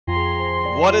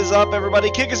What is up, everybody?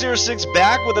 Kick06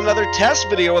 back with another test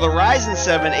video with a Ryzen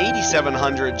 7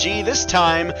 8700G. This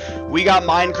time we got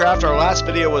Minecraft. Our last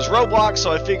video was Roblox,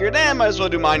 so I figured, might as well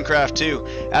do Minecraft too.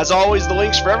 As always, the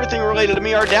links for everything related to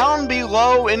me are down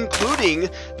below, including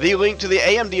the link to the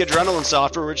AMD Adrenalin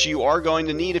software, which you are going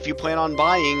to need if you plan on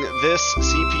buying this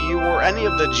CPU or any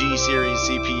of the G series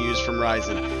CPUs from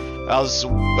Ryzen.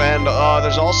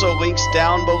 There's also links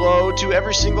down below to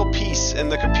every single piece in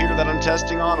the computer that I'm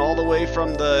testing on, all the way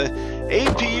from the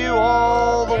APU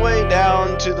all the way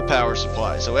down to the power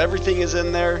supply. So everything is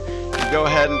in there. You go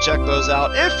ahead and check those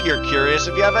out if you're curious.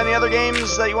 If you have any other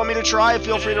games that you want me to try,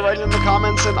 feel free to write it in the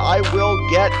comments and I will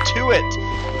get to it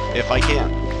if I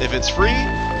can. If it's free,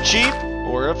 cheap,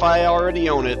 or if I already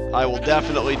own it, I will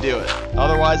definitely do it.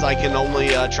 Otherwise, I can only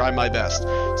try my best.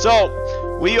 So,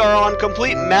 we are on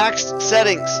complete maxed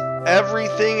settings.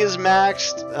 Everything is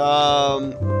maxed.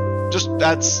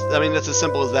 That's as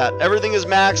simple as that. Everything is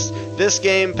maxed. This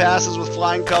game passes with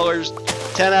flying colors.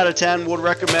 10 out of 10 would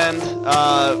recommend.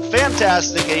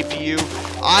 Fantastic APU.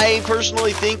 I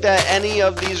personally think that any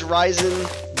of these Ryzen,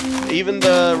 even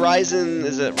the Ryzen,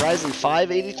 is it Ryzen 5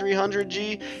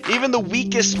 8300G? Even the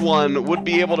weakest one would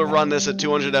be able to run this at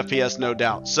 200 FPS, no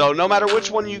doubt. So no matter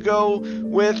which one you go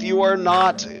with, you are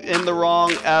not in the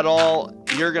wrong at all.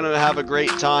 You're going to have a great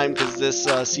time because this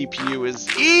CPU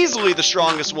is easily the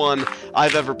strongest one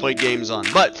I've ever played games on.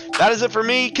 But that is it for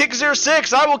me.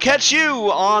 Kick06, I will catch you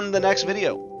on the next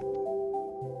video.